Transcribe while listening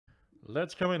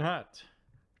Let's come in hot.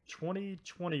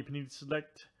 2020 Panini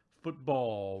Select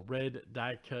Football Red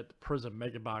Die Cut Prizm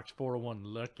Mega Box 401.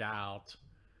 Look out.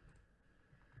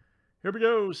 Here we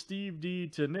go. Steve D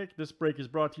to Nick. This break is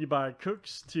brought to you by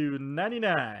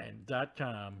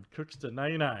Cooks299.com.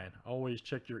 Cooks299. Always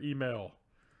check your email.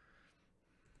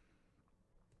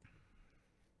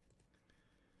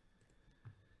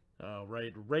 All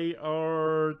right. Ray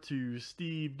R to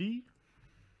Steve D.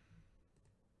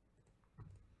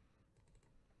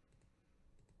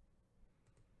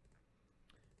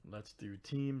 Let's do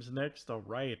teams next. All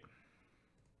right.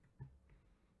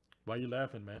 Why are you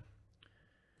laughing, man?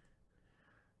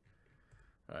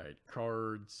 All right.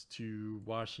 Cards to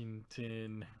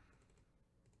Washington.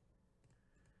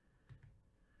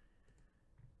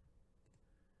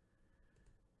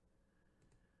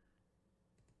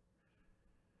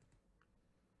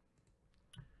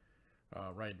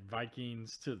 All right.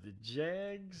 Vikings to the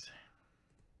Jags.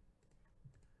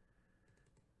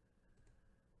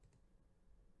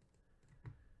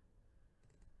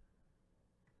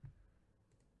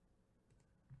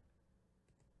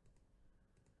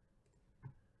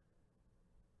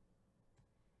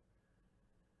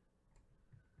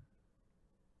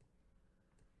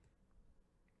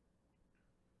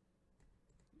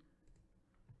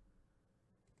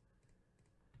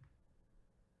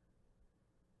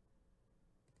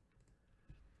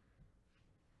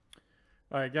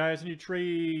 All right, guys, any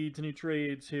trades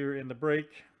here in the break?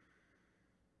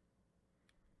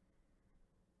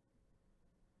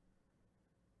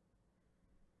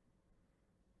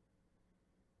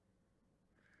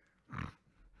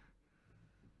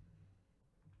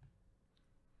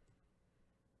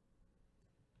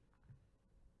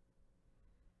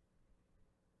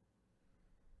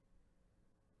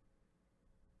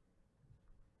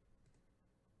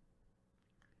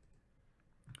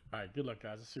 All right, good luck,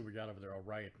 guys. Let's see what we got over there. All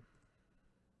right.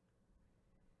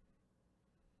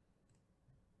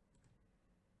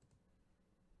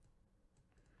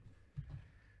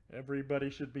 Everybody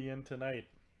should be in tonight.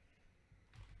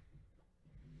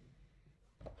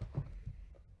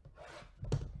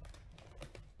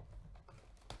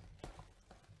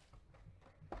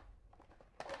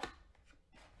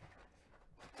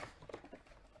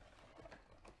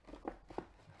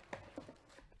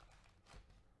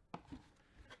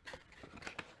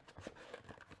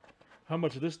 How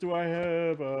much of this do I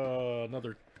have?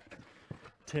 Another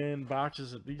 10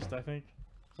 boxes at least, I think.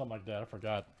 Something like that. I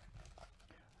forgot.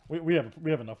 We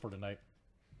have enough for tonight.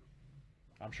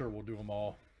 I'm sure we'll do them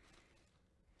all.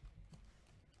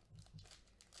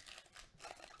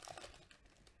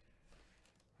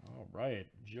 All right,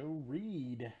 Joe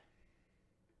Reed.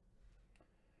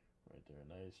 Right there,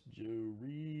 nice Joe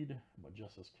Reed. I'm gonna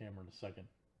adjust this camera in a second.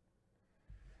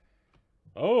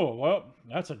 Oh, well,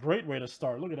 that's a great way to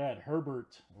start. Look at that.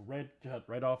 Herbert, red cut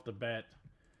right off the bat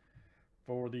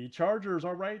for the Chargers.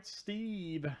 All right,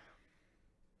 Steve.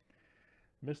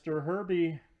 Mr.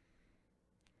 Herbie.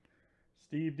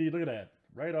 Steve D, look at that.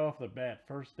 Right off the bat,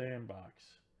 first damn box.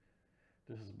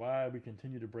 This is why we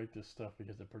continue to break this stuff,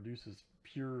 because it produces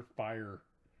pure fire.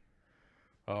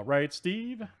 All right,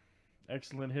 Steve.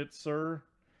 Excellent hit, sir.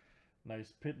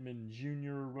 Nice Pittman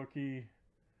Jr. rookie.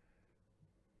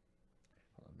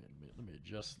 Let me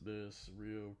adjust this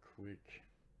real quick.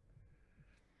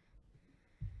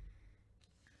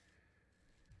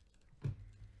 There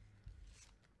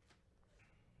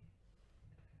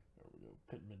we go.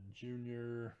 Pittman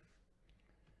Jr.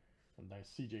 A nice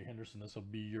C.J. Henderson. This will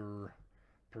be your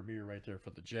premiere right there for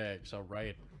the Jags. All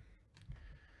right.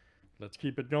 Let's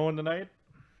keep it going tonight.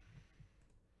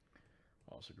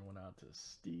 Also going out to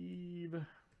Steve.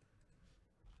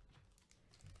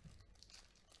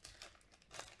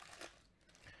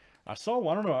 I saw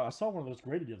one. I don't know. I saw one of those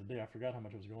graded the other day. I forgot how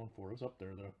much it was going for. It was up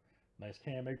there though. Nice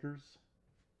Cam Akers.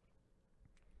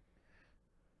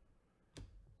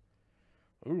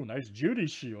 Ooh, nice Judy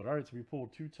shield. All right, so we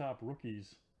pulled two top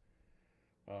rookies.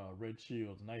 Red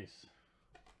shields, nice.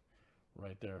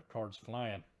 Right there, cards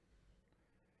flying.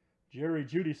 Jerry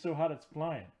Judy, so hot it's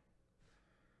flying.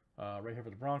 Right here for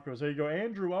the Broncos. There you go,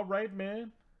 Andrew. All right,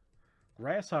 man.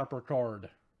 Grasshopper card.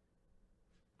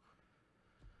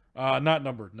 Not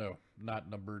numbered. No, not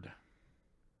numbered.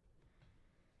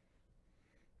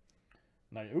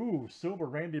 Nice. Ooh, silver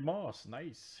Randy Moss.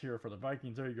 Nice here for the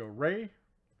Vikings. There you go, Ray.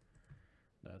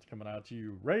 That's coming out to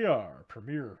you. Ray R.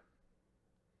 Premier.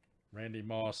 Randy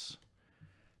Moss.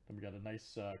 Then we got a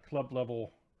nice club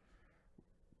level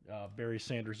Barry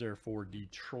Sanders there for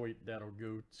Detroit. That'll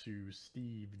go to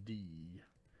Steve D.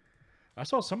 I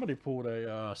saw somebody pulled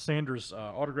a Sanders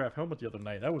autograph helmet the other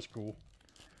night. That was cool.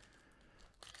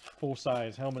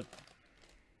 Full-size helmet.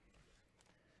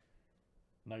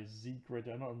 Nice Zeke right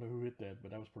there. I don't know who hit that,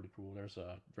 but that was pretty cool. There's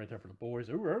right there for the boys.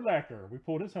 Ooh, Urlacher. We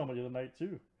pulled his helmet the other night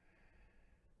too.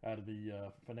 Out of the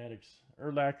Fanatics.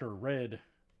 Urlacher red.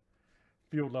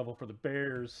 Field level for the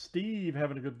Bears. Steve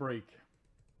having a good break.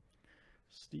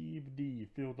 Steve D.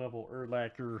 Field level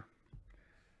Urlacher.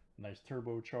 Nice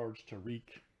turbocharged Tariq.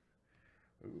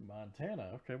 Ooh,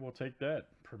 Montana. Okay, we'll take that.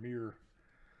 Premier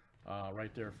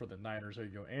right there for the Niners. There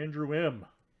you go. Andrew M.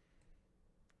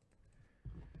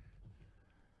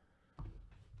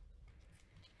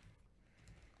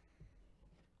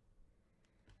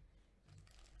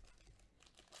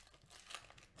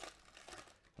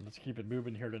 Let's keep it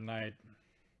moving here tonight.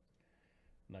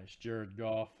 Nice Jared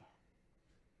Goff.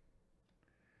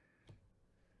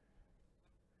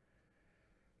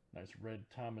 Nice red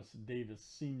Thomas Davis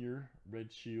Sr.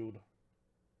 Red Shield.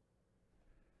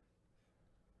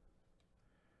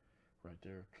 Right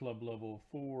there. Club level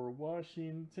for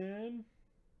Washington.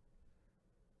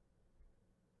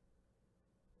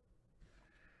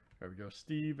 There we go.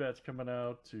 Steve, that's coming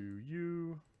out to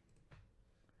you.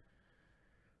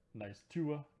 Nice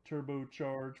Tua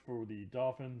turbocharge for the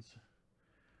Dolphins.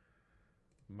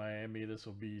 Miami, this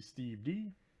will be Steve D.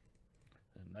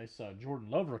 And nice Jordan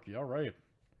Love rookie. All right.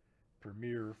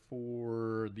 Premier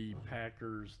for the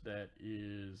Packers, that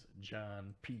is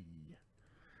John P.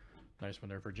 Nice one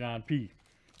there for John P.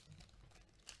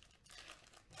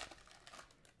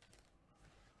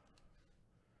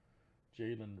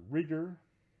 Jalen Rigger.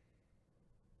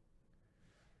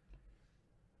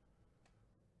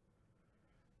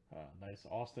 Nice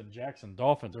Austin Jackson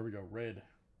Dolphins. There we go. Red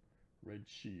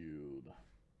shield.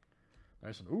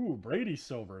 Nice one. Ooh, Brady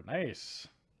silver. Nice.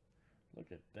 Look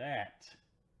at that.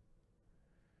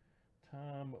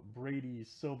 Tom Brady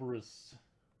Silverus.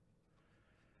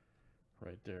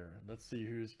 Right there. Let's see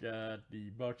who's got the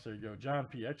Bucks. There you go. John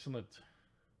P. Excellent.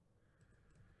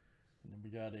 And then we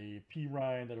got a P.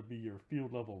 Ryan. That'll be your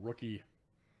field level rookie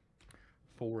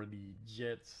for the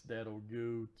Jets. That'll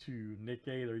go to Nick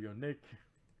A. There you go, Nick.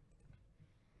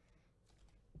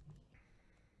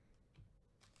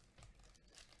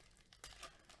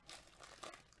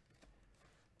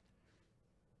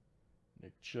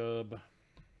 Nick Chubb.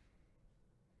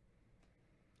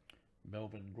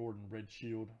 Melvin Gordon red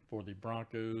shield for the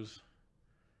Broncos.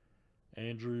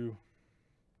 Andrew.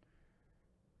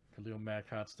 Khalil Mack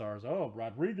hot stars. Oh,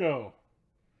 Rodrigo.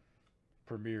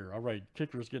 Premier. All right,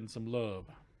 kicker's getting some love.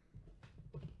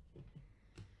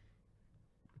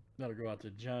 That'll go out to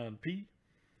John P.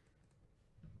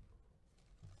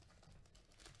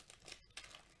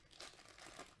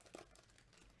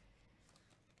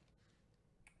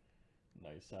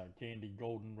 Nice candy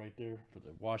golden right there for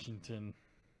the Washington.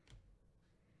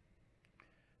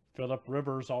 Phillip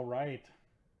Rivers, all right.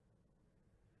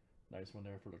 Nice one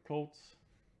there for the Colts.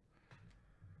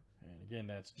 And again,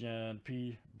 that's John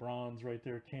P. Bronze right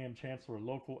there. Cam Chancellor,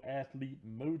 local athlete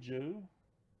mojo.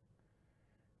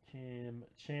 Cam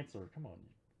Chancellor, come on.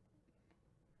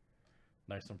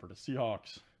 Nice one for the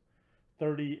Seahawks.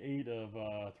 38 of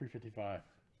 355.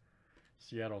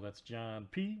 Seattle, that's John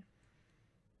P.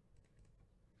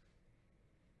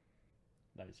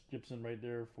 Nice Gibson right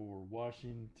there for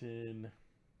Washington.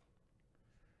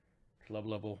 Club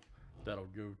level. That'll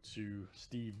go to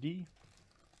Steve D.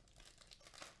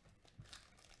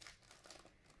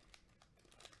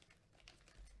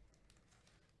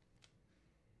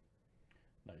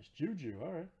 Nice Juju.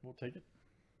 All right, we'll take it.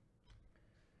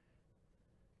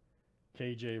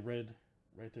 KJ Red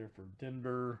right there for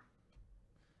Denver.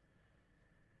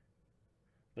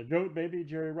 The GOAT, baby.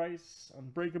 Jerry Rice.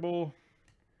 Unbreakable.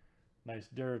 Nice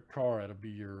Derek Carr. That'll be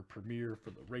your premier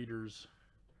for the Raiders.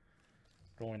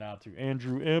 Going out to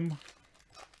Andrew M.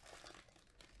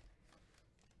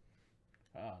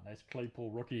 Nice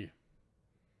Claypool rookie.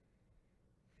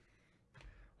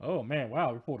 Oh, man.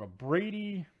 Wow. We pulled a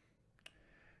Brady.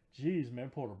 Jeez, man.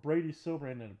 Pulled a Brady silver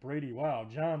and then a Brady. Wow.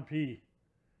 John P.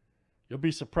 You'll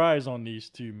be surprised on these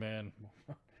two, man.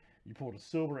 You pulled a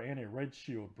silver and a red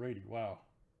shield Brady. Wow.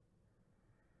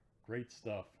 Great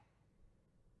stuff.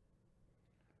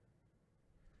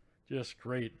 Just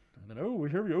great. And then, oh,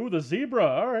 here we go. Oh, the zebra.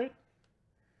 All right.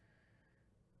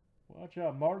 Watch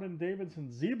out. Marlon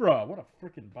Davidson zebra. What a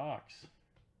freaking box. That's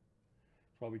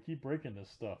why we keep breaking this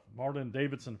stuff. Marlon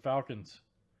Davidson Falcons.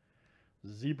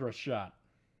 Zebra shot.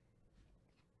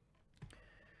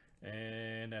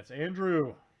 And that's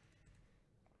Andrew.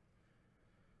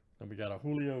 Then we got a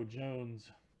Julio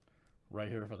Jones right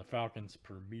here for the Falcons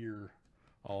premier.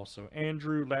 Also,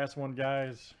 Andrew. Last one,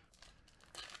 guys.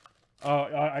 Oh,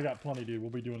 I got plenty, dude. We'll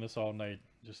be doing this all night.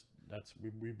 Just,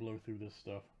 we blow through this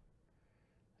stuff.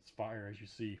 It's fire, as you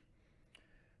see.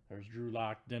 There's Drew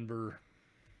Lock, Denver.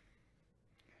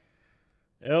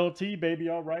 LT, baby.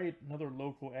 All right. Another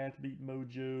local athlete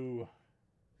mojo.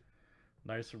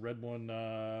 Nice red one.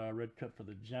 Red cut for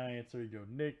the Giants. There you go,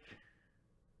 Nick.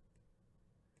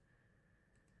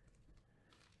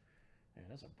 And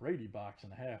that's a Brady box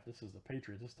and a half. This is the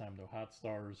Patriots this time, though. Hot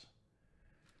Stars.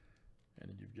 And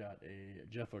then you've got a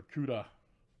Jeff Okudah,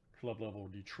 club level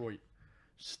Detroit.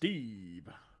 Steve.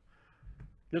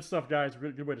 Good stuff, guys.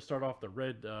 Good way to start off the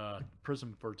red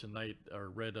Prizm for tonight, or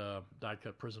red die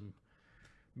cut Prizm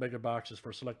mega boxes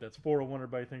for select. That's 401,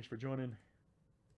 everybody. Thanks for joining.